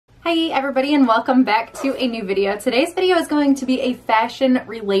Hi everybody and welcome back to a new video. Today's video is going to be a fashion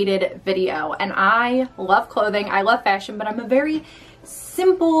related video, and I love clothing, I love fashion, but I'm a very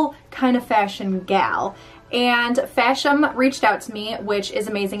simple kind of fashion gal. And Fashom reached out to me, which is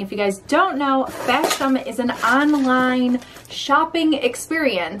amazing. If you guys don't know, Fashom is an online shopping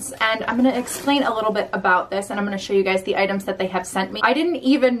experience, and I'm going to explain a little bit about this, and I'm going to show you guys the items that they have sent me. I didn't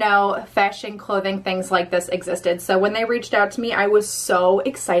even know fashion, clothing, things like this existed, so when they reached out to me, I was so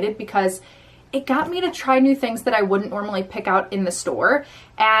excited because it got me to try new things that I wouldn't normally pick out in the store.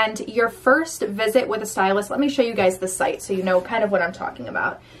 And your first visit with a stylist, let me show you guys the site so you know kind of what I'm talking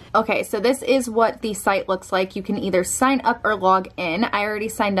about. Okay, so this is what the site looks like. You can either sign up or log in. I already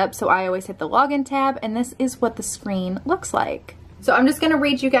signed up, so I always hit the login tab, and this is what the screen looks like. So I'm just gonna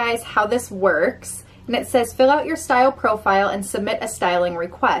read you guys how this works. And it says, fill out your style profile and submit a styling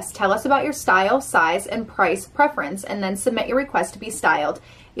request. Tell us about your style, size, and price preference, and then submit your request to be styled.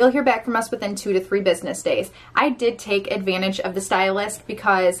 You'll hear back from us within 2 to 3 business days. I did take advantage of the stylist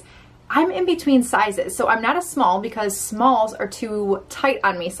because I'm in between sizes. So I'm not a small because smalls are too tight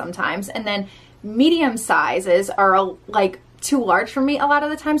on me sometimes. And then medium sizes are like too large for me a lot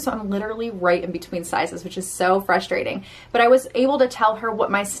of the time, so I'm literally right in between sizes, which is so frustrating. But I was able to tell her what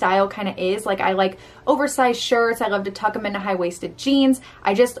my style kind of is. Like, I like oversized shirts, I love to tuck them into high-waisted jeans.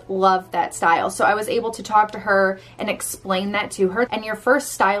 I just love that style. So I was able to talk to her and explain that to her. And your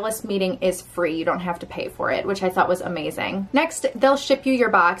first stylist meeting is free. You don't have to pay for it, which I thought was amazing. Next, they'll ship you your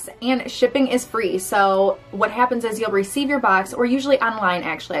box, and shipping is free. So what happens is you'll receive your box, or usually online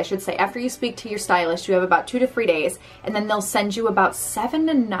actually, I should say. After you speak to your stylist, you have about 2 to 3 days, and then they'll send you about 7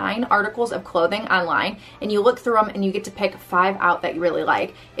 to 9 articles of clothing online, and you look through them and you get to pick 5 out that you really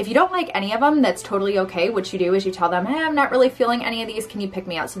like. If you don't like any of them, that's totally okay. What you do is you tell them, hey, I'm not really feeling any of these, can you pick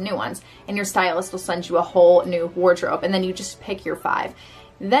me out some new ones? And your stylist will send you a whole new wardrobe, and then you just pick your 5.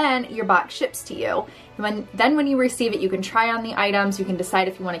 Then your box ships to you. Then when you receive it, you can try on the items, you can decide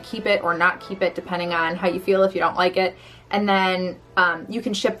if you want to keep it or not keep it depending on how you feel if you don't like it. And then you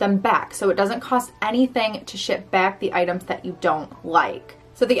can ship them back. So it doesn't cost anything to ship back the items that you don't like.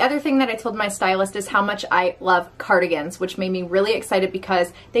 So the other thing that I told my stylist is how much I love cardigans, which made me really excited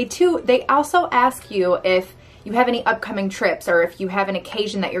because they also ask you if you have any upcoming trips or if you have an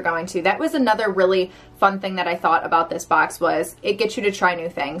occasion that you're going to. That was another really fun thing that I thought about this box, was it gets you to try new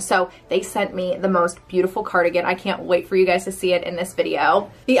things. So they sent me the most beautiful cardigan. I can't wait for you guys to see it in this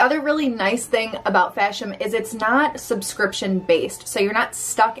video. The other really nice thing about Fashom is it's not subscription based. So you're not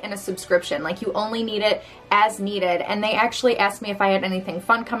stuck in a subscription. Like, you only need it as needed. And they actually asked me if I had anything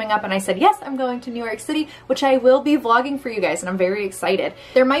fun coming up, and I said, yes, I'm going to New York City, which I will be vlogging for you guys, and I'm very excited.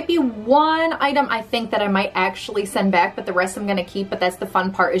 There might be one item I think that I might actually send back, but the rest I'm gonna keep. But that's the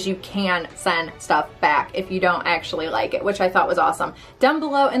fun part, is you can send stuff back if you don't actually like it, which I thought was awesome. Down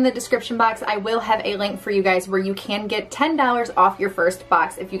below in the description box, I will have a link for you guys where you can get $10 off your first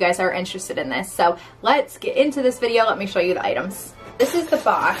box if you guys are interested in this. So let's get into this video. Let me show you the items. This is the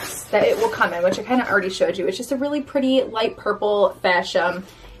box that it will come in, which I kind of already showed you. It's just a really pretty light purple Fashom.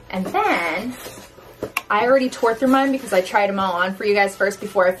 And then I already tore through mine because I tried them all on for you guys first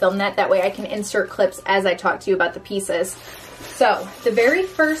before I filmed that. That way I can insert clips as I talk to you about the pieces. So the very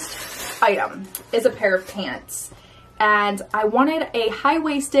first item is a pair of pants. And I wanted a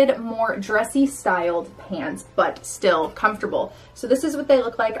high-waisted, more dressy styled pants, but still comfortable. So this is what they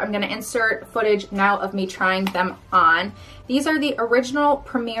look like. I'm gonna insert footage now of me trying them on. These are the original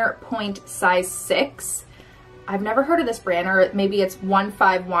Premier Point size 6. I've never heard of this brand, or maybe it's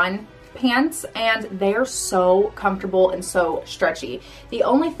 151 pants, and they're so comfortable and so stretchy. The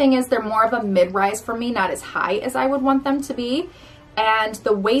only thing is they're more of a mid-rise for me, not as high as I would want them to be. And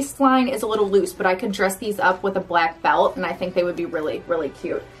the waistline is a little loose, but I could dress these up with a black belt, and I think they would be really, really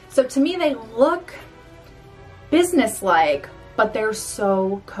cute. So to me, they look business-like, but they're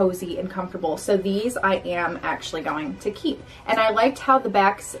so cozy and comfortable. So these I am actually going to keep. And I liked how the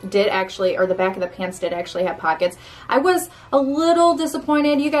backs did actually, or the back of the pants did actually have pockets. I was a little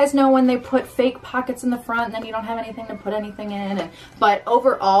disappointed. You guys know when they put fake pockets in the front and then you don't have anything to put anything in. But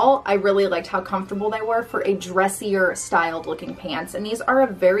overall, I really liked how comfortable they were for a dressier styled looking pants. And these are a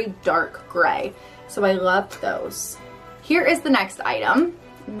very dark gray. So I loved those. Here is the next item.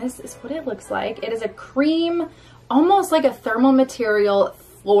 And this is what it looks like. It is a cream, almost like a thermal material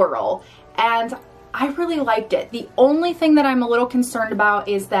floral, and I really liked it. The only thing that I'm a little concerned about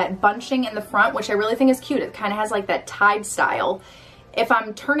is that bunching in the front, which I really think is cute. It kind of has like that tied style. If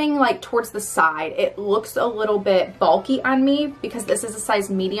I'm turning like towards the side, it looks a little bit bulky on me because this is a size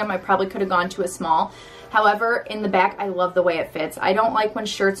medium. I probably could have gone to a small. However, in the back, I love the way it fits. I don't like when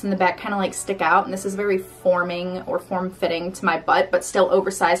shirts in the back kind of like stick out, and this is very forming or form-fitting to my butt, but still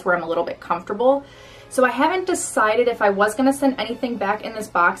oversized where I'm a little bit comfortable. So I haven't decided if I was going to send anything back in this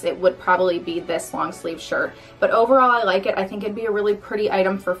box, it would probably be this long sleeve shirt. But overall, I like it. I think it'd be a really pretty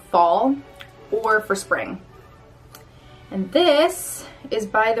item for fall or for spring. And this is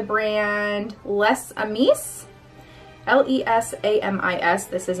by the brand Les Amis, Lesamis.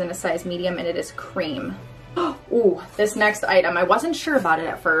 This is in a size medium and it is cream. Ooh, this next item, I wasn't sure about it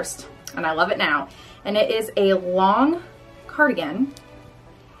at first and I love it now. And it is a long cardigan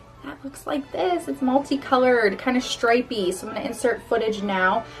that looks like this. It's multicolored, kind of stripy. So I'm gonna insert footage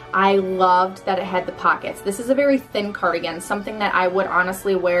now. I loved that it had the pockets. This is a very thin cardigan, something that I would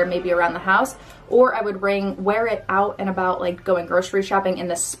honestly wear maybe around the house, or I would wear it out and about, like going grocery shopping in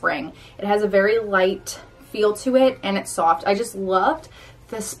the spring. It has a very light feel to it and it's soft. I just loved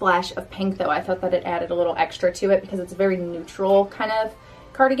the splash of pink though. I thought that it added a little extra to it because it's a very neutral kind of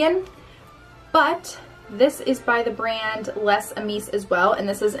cardigan. But this is by the brand Les Amis as well, and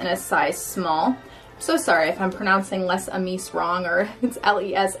this is in a size small. I'm so sorry if I'm pronouncing Les Amis wrong, or it's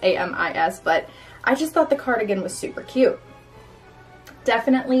Lesamis, but I just thought the cardigan was super cute.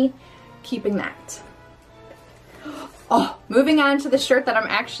 Definitely keeping that. Oh, moving on to the shirt that I'm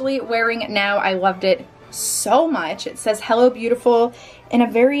actually wearing now. I loved it so much. It says "Hello Beautiful" in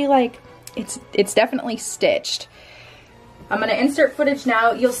a very like, it's definitely stitched. I'm gonna insert footage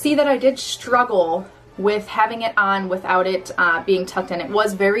now. You'll see that I did struggle with having it on without it being tucked in. It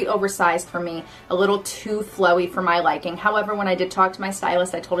was very oversized for me, a little too flowy for my liking. However, when I did talk to my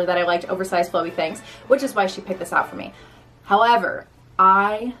stylist, I told her that I liked oversized flowy things, which is why she picked this out for me. However,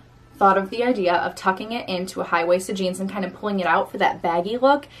 I thought of the idea of tucking it into a high-waisted jeans and kind of pulling it out for that baggy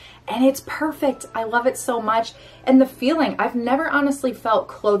look, and it's perfect. I love it so much. And the feeling, I've never honestly felt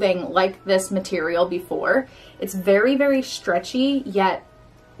clothing like this material before. It's very, very stretchy, yet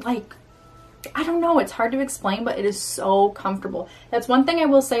like, I don't know, it's hard to explain, but it is so comfortable. That's one thing I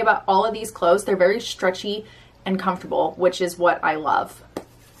will say about all of these clothes. They're very stretchy and comfortable, which is what I love.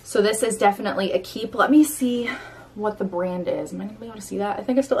 So this is definitely a keep. Let me see what the brand is. Am I gonna be able to see that? I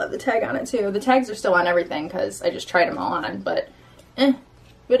think I still have the tag on it too. The tags are still on everything because I just tried them all on, but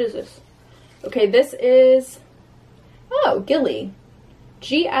what is this? Okay, this is, oh, Gilly.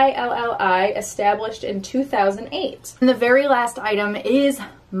 Gilli, established in 2008. And the very last item is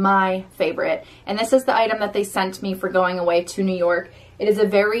my favorite, and this is the item that they sent me for going away to New York. It is a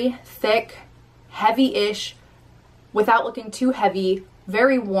very thick, heavy-ish, without looking too heavy,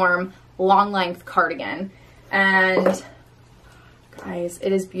 very warm, long length cardigan. And guys,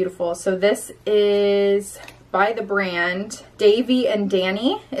 it is beautiful. So this is by the brand Davy and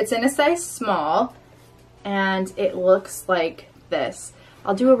Danny. It's in a size small and it looks like this.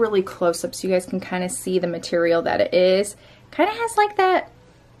 I'll do a really close-up so you guys can kind of see the material that it is. Kind of has like that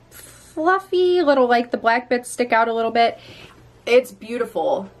fluffy little, like the black bits stick out a little bit. It's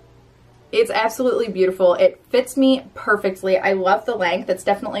beautiful. It's absolutely beautiful. It fits me perfectly. I love the length. It's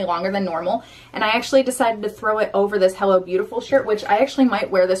definitely longer than normal. And I actually decided to throw it over this Hello Beautiful shirt, which I actually might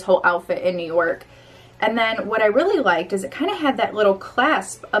wear this whole outfit in New York. And then what I really liked is it kind of had that little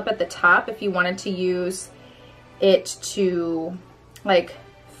clasp up at the top if you wanted to use it to like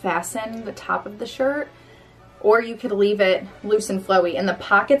fasten the top of the shirt, or you could leave it loose and flowy. And the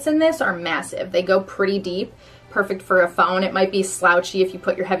pockets in this are massive. They go pretty deep. Perfect for a phone. It might be slouchy if you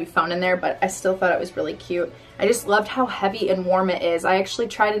put your heavy phone in there, but I still thought it was really cute. I just loved how heavy and warm it is. I actually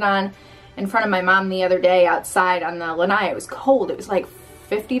tried it on in front of my mom the other day outside on the lanai. It was cold. It was like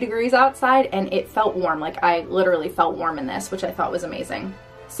 50 degrees outside and it felt warm. Like I literally felt warm in this, which I thought was amazing.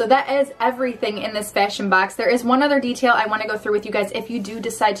 So that is everything in this fashion box. There is one other detail I want to go through with you guys. If you do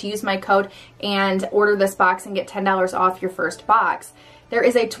decide to use my code and order this box and get $10 off your first box, there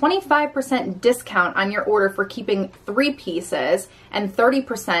is a 25% discount on your order for keeping 3 pieces and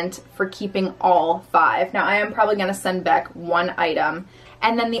 30% for keeping all 5. Now I am probably going to send back 1 item.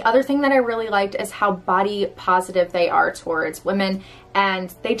 And then the other thing that I really liked is how body positive they are towards women,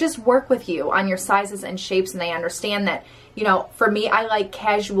 and they just work with you on your sizes and shapes, and they understand that, you know, for me, I like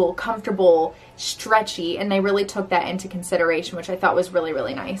casual, comfortable, stretchy, and they really took that into consideration, which I thought was really,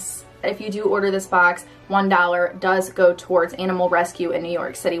 really nice. If you do order this box, $1 does go towards animal rescue in New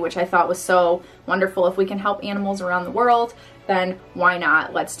York City, which I thought was so wonderful. If we can help animals around the world, then why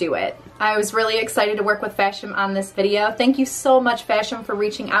not? Let's do it. I was really excited to work with Fashom on this video. Thank you so much, Fashom, for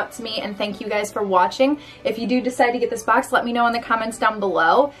reaching out to me, and thank you guys for watching. If you do decide to get this box, let me know in the comments down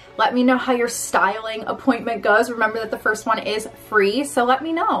below. Let me know how your styling appointment goes. Remember that the first one is free, so let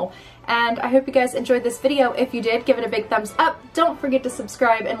me know. And I hope you guys enjoyed this video. If you did, give it a big thumbs up. Don't forget to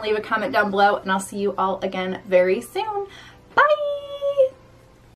subscribe and leave a comment down below, and I'll see you all again very soon. Bye!